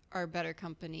animals are better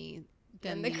company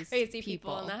than the these crazy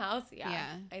people in the house.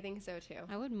 Yeah, I think so too.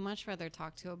 I would much rather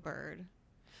talk to a bird.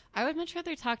 I would much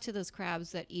rather talk to those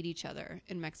crabs that eat each other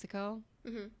in Mexico,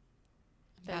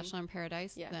 Bachelor in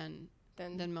Paradise,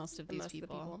 than most of these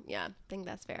people. Yeah, I think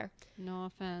that's fair. No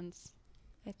offense.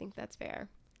 I think that's fair.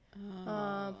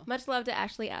 Much love to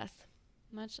Ashley S.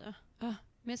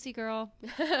 Missy girl.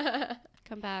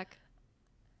 Come back.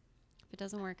 If it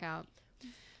doesn't work out.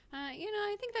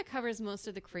 I think that covers most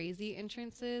of the crazy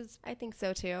entrances. I think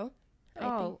so too.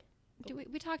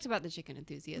 We talked about the chicken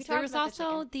enthusiast. There was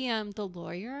also the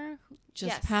lawyer who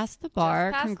just passed the bar.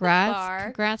 Just passed Congrats. the bar.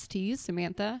 Congrats to you,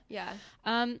 Samantha. Yeah.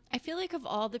 I feel like of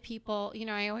all the people,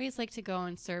 I always like to go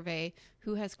and survey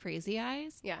who has crazy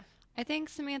eyes. Yeah. I think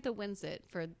Samantha wins it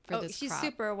for this she's crop.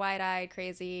 super wide-eyed,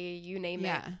 crazy, you name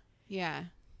it. Yeah.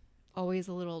 Always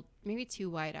a little, maybe too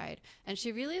wide-eyed. And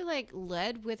she really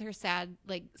led with her sad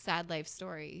life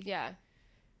story. Yeah.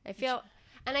 I feel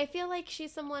like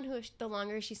she's someone who, the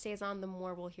longer she stays on, the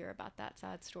more we'll hear about that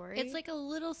sad story. It's like a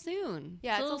little soon.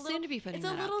 Yeah, it's a little soon to be putting that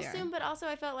out there. It's a little soon, but also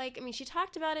I felt like, she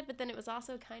talked about it, but then it was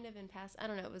also kind of in past. I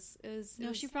don't know. It was.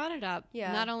 She brought it up.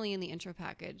 Yeah. Not only in the intro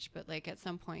package, but at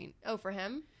some point. Oh, for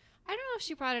him? I don't know if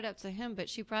she brought it up to him, but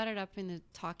she brought it up in the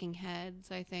Talking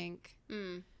Heads, I think.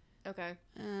 Okay.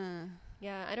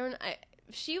 Yeah,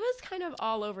 she was kind of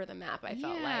all over the map, I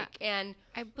felt like. And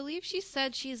I believe she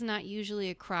said she's not usually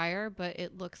a crier, but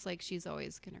it looks like she's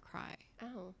always going to cry.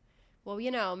 Oh.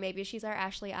 Well, maybe she's our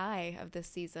Ashley I of this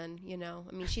season,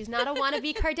 she's not a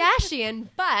wannabe Kardashian,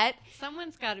 but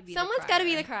someone's got to be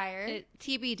the crier.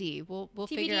 TBD. We'll TBD,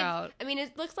 figure out.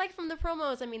 It looks like from the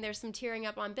promos, there's some tearing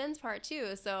up on Ben's part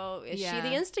too. So is she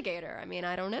the instigator?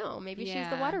 I don't know. Maybe she's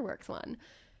the waterworks one.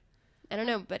 I don't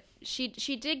know, but she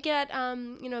did get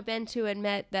Ben to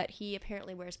admit that he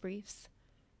apparently wears briefs.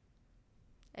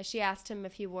 As she asked him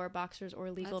if he wore boxers or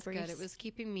legal briefs. Good. It was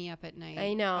keeping me up at night.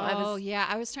 I know.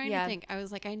 I was trying to think. I was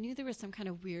like, I knew there was some kind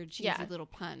of weird cheesy little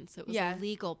pun, so it was a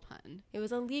legal pun. It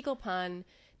was a legal pun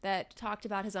that talked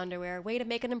about his underwear. Way to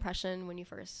make an impression when you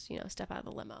first, step out of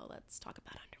the limo. Let's talk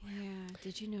about underwear. Yeah.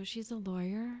 Did you know she's a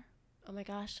lawyer? Oh my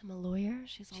gosh, I'm a lawyer.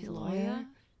 She's a lawyer.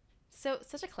 So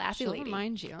such a classy She'll lady.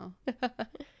 Remind you.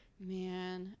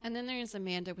 Man. And then there's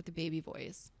Amanda with the baby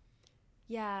voice.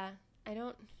 Yeah.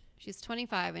 She's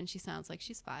 25 and she sounds like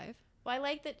she's 5. Well, I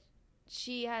like that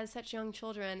she has such young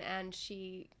children and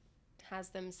she has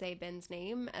them say Ben's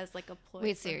name as a ploy.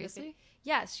 Wait, seriously?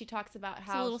 Yes, she talks about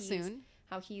how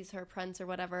he's her prince or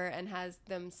whatever and has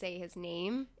them say his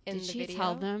name in the video. Did she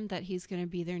tell them that he's going to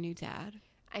be their new dad?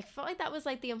 I felt like that was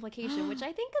the implication, which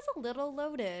I think is a little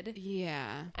loaded.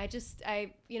 Yeah.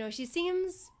 She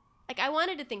seems I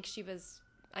wanted to think she was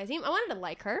I wanted to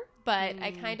like her, but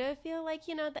I kind of feel like,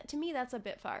 that to me, that's a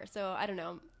bit far. So I don't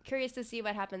know. Curious to see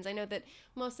what happens. I know that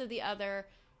most of the other,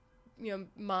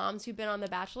 moms who've been on The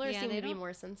Bachelor seem to be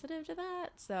more sensitive to that.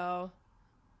 So.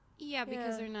 Yeah,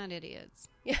 because they're not idiots.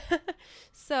 Yeah.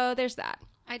 So there's that.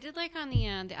 I did like on the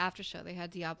after show they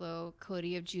had Diablo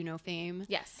Cody of Juno fame.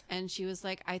 Yes. And she was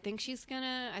like, I think she's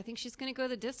gonna go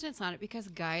the distance on it because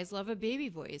guys love a baby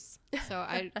voice. So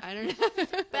I don't know.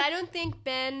 But I don't think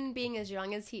Ben, being as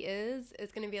young as he is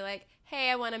gonna be like, hey,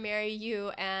 I want to marry you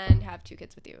and have 2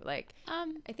 kids with you. Like,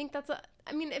 I think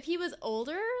if he was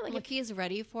older, like if he's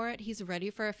ready for it, he's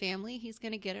ready for a family, he's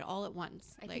gonna get it all at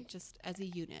once. Just as a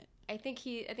unit. I think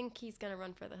he's gonna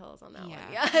run for the hills on that one.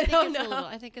 Yeah, I don't know.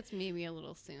 I think it's maybe a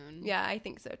little soon. Yeah, I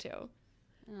think so too.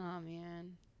 Oh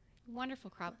man, wonderful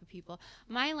crop of people.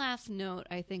 My last note,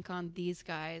 I think, on these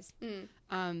guys,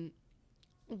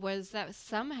 was that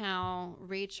somehow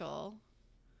Rachel,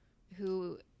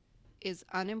 who is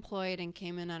unemployed and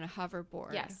came in on a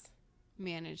hoverboard,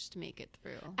 managed to make it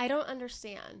through. I don't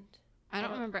understand. I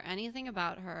don't remember anything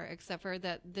about her except for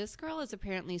that this girl is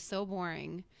apparently so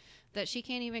boring that she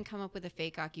can't even come up with a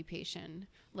fake occupation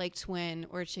like twin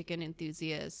or chicken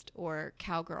enthusiast or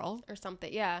cowgirl or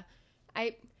something. Yeah.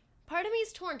 Part of me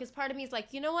is torn because part of me is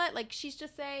like, you know what? Like, she's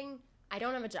just saying, I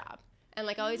don't have a job. And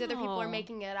like all these other people are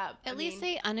making it up. At least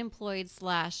say unemployed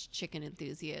 / chicken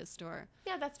enthusiast or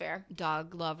that's fair.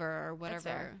 Dog lover or whatever.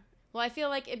 That's fair. Well, I feel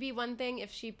like it'd be one thing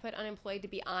if she put unemployed to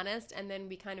be honest, and then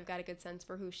we kind of got a good sense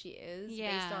for who she is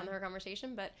based on her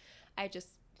conversation. But I just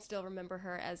still remember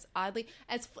her as oddly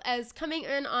as coming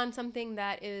in on something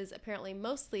that is apparently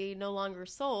mostly no longer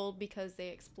sold because they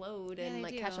explode and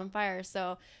catch on fire.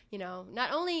 So,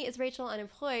 not only is Rachel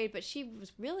unemployed, but she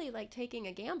was really like taking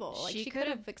a gamble. Like she could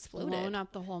have exploded, blown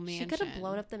up the whole mansion. She could have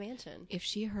blown up the mansion. If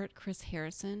she hurt Chris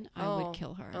Harrison, I would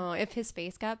kill her. Oh, if his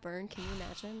face got burned, can you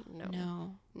imagine?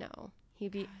 No.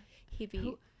 He'd be.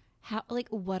 How? Like,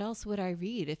 what else would I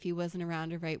read if he wasn't around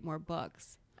to write more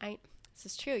books?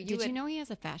 This is true. Did you know he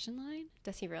has a fashion line?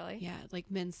 Does he really? Yeah,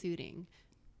 like men's suiting,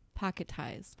 pocket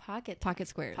ties, pocket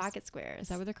squares. Pocket squares. Is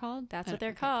that what they're called? That's what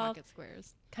they're called. Pocket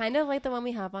squares. Kind of like the one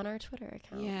we have on our Twitter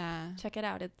account. Yeah. Check it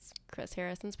out. It's Chris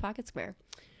Harrison's Pocket Square.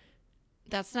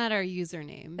 That's not our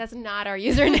username. That's not our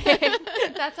username.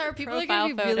 That's our People profile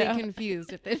are going to be photo. really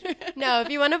confused if they. No, if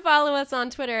you want to follow us on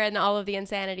Twitter and all of the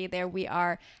insanity there, we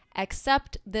are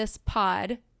Accept This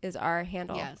Pod is our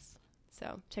handle. Yes.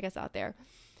 So check us out there.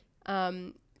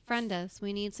 Friend us.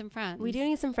 We need some friends. We do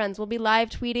need some friends. We'll be live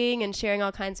tweeting and sharing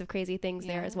all kinds of crazy things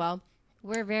there as well.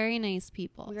 We're very nice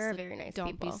people. We're very nice people.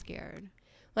 Don't be scared.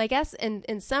 Well, I guess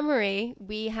in summary,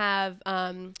 we have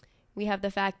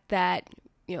the fact that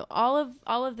all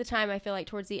of the time I feel like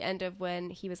towards the end of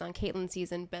when he was on Caitlin's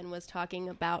season, Ben was talking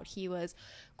about he was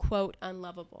quote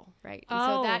unlovable, right?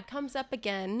 And so that comes up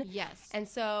again. Yes. And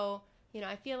so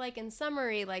I feel like in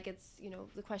summary, like it's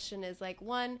the question is like,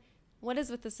 one, what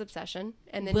is with this obsession?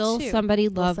 And then will two, somebody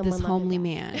love this homely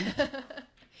man?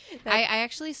 I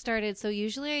actually started. So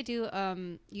usually I do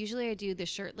the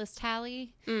shirtless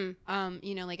tally.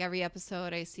 Like every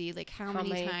episode I see like how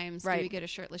many times do we get a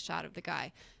shirtless shot of the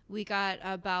guy? We got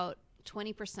about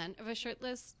 20% of a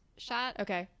shirtless shot.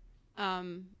 Okay.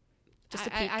 Just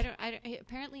a peek.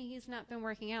 Apparently he's not been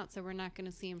working out, so we're not going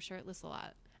to see him shirtless a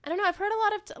lot. I don't know. I've heard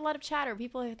a lot of chatter.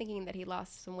 People are thinking that he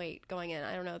lost some weight going in.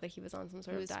 I don't know that he was on some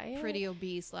sort of diet. He was pretty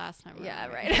obese last time. Yeah,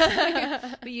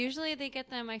 right. But usually they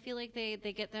get them. I feel like they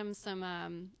get them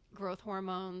some growth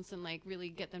hormones and like really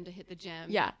get them to hit the gym.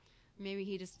 Yeah. Maybe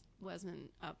he just wasn't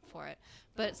up for it.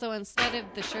 But so instead of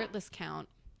the shirtless count,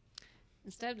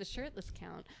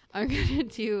 I'm going to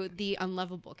do the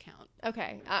unlovable count.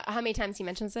 Okay. How many times he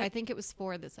mentions it? I think it was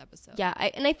 4 this episode. Yeah.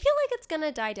 And I feel like it's going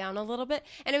to die down a little bit.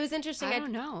 And it was interesting. I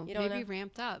don't know. You don't Maybe know?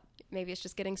 ramped up. Maybe it's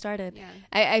just getting started. Yeah.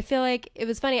 I feel like it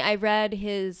was funny. I read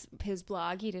his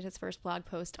blog. He did his first blog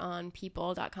post on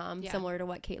people.com, similar to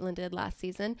what Caitlin did last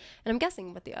season. And I'm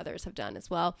guessing what the others have done as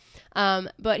well.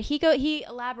 But he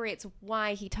elaborates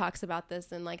why he talks about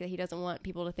this and like that he doesn't want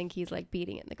people to think he's like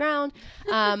beating it in the ground.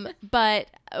 But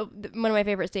one of my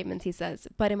favorite statements, he says,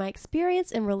 but in my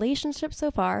experience in relationships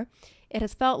so far, it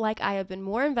has felt like I have been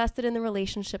more invested in the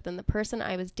relationship than the person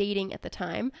I was dating at the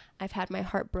time. I've had my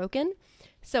heart broken.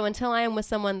 So until I am with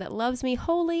someone that loves me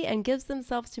wholly and gives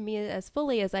themselves to me as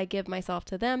fully as I give myself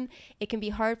to them, it can be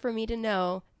hard for me to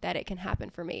know that it can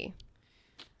happen for me.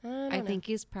 I think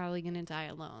he's probably going to die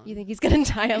alone. You think he's going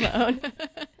to die alone?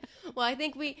 Well, I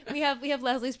think we have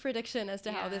Leslie's prediction as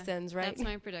to how this ends, right? That's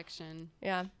my prediction.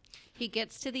 Yeah. He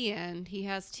gets to the end. He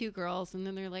has 2 girls, and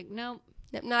then they're like, nope.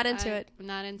 Not into it.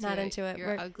 Not into it.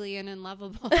 You're ugly and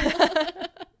unlovable.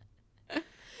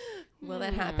 Will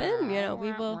that happen?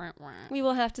 We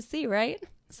will have to see, right?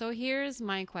 So here's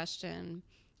my question.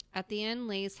 At the end,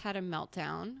 Lace had a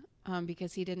meltdown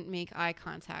because he didn't make eye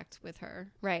contact with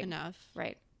her enough.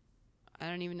 Right. I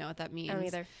don't even know what that means. I don't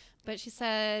either. But she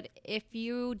said, if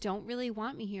you don't really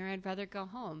want me here, I'd rather go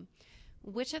home.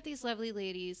 Which of these lovely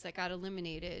ladies that got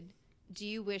eliminated do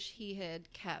you wish he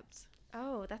had kept?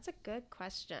 Oh, that's a good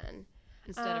question.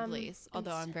 Instead of Lace,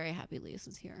 although I'm very happy Lace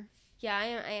is here. Yeah,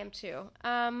 I am too.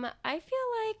 I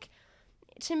feel like,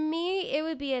 to me, it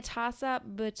would be a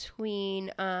toss-up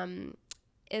between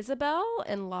Isabel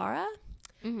and Laura.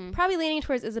 Mm-hmm. Probably leaning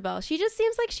towards Isabel. She just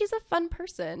seems like she's a fun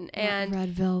person. And Red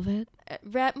Velvet.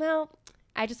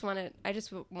 I just wanted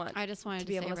to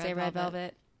be able to say Red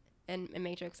Velvet and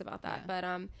make jokes about that. Yeah. But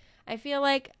I feel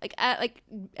like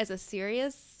as a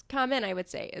serious comment, I would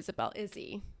say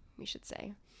Izzy. We should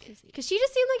say. Because she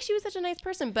just seemed like she was such a nice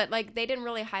person, but like they didn't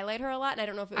really highlight her a lot, and I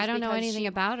don't know if it was I don't know anything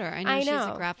about her. I know she's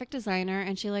a graphic designer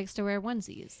and she likes to wear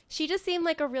onesies. She just seemed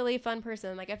like a really fun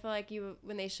person. Like I feel like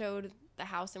when they showed the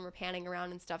house and were panning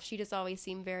around and stuff, she just always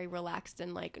seemed very relaxed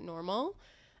and like normal.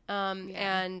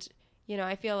 And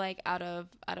I feel like out of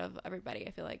everybody, I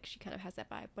feel like she kind of has that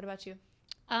vibe. What about you?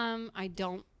 I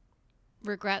don't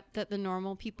regret that the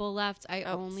normal people left. I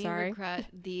only regret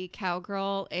the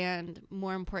cowgirl and,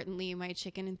 more importantly, my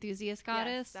chicken enthusiast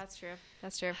goddess. Yes,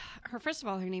 that's true. First of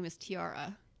all, her name is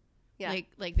Tiara. Yeah.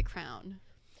 Like the crown.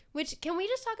 Which, can we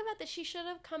just talk about that she should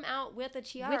have come out with a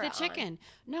tiara with a chicken.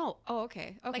 No. Oh,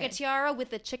 okay. Like a tiara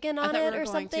with a chicken on it or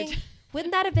something.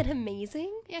 Wouldn't that have been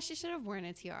amazing? Yeah, she should have worn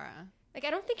a tiara. Like,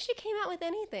 I don't think she came out with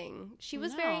anything. She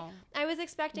was I was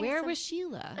expecting Where was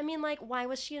Sheila? I mean, like, why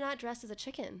was she not dressed as a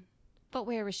chicken? But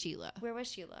where was Sheila?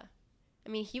 I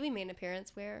mean, Huey made an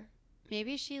appearance. Where?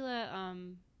 Maybe Sheila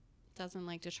doesn't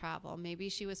like to travel. Maybe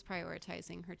she was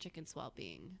prioritizing her chicken's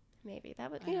well-being. Maybe.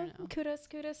 That would, know. Kudos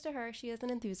to her. She is an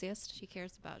enthusiast. She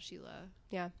cares about Sheila.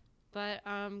 Yeah. But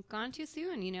gone too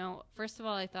soon, First of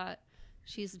all, I thought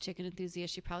she's a chicken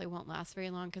enthusiast. She probably won't last very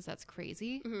long because that's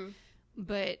crazy. Mm-hmm.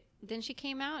 But then she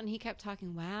came out and he kept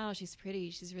talking, wow, she's pretty.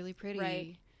 She's really pretty.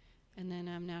 Right. And then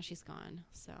now she's gone,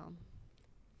 so...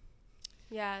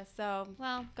 Yeah, so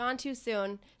gone too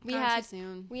soon.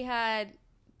 So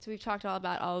we've talked all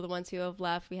about all of the ones who have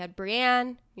left. We had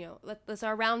Brienne. Let's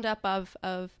our roundup of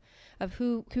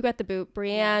who got the boot.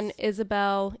 Brienne, yes.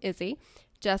 Isabel, Izzy,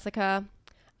 Jessica,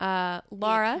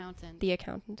 Laura, the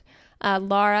accountant,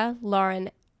 Laura,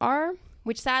 Lauren R.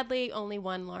 Which sadly only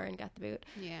one Lauren got the boot.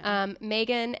 Yeah.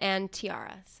 Megan and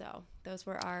Tiara. So those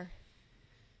were our.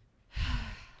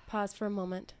 Pause for a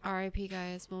moment. R.I.P.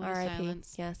 guys. Moment of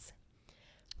silence. Yes.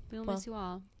 We'll miss you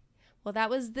all. Well, that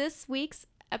was this week's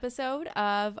episode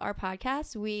of our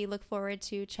podcast. We look forward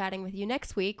to chatting with you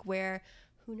next week where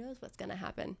who knows what's going to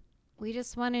happen. We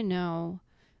just want to know,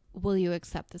 will you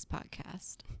accept this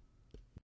podcast?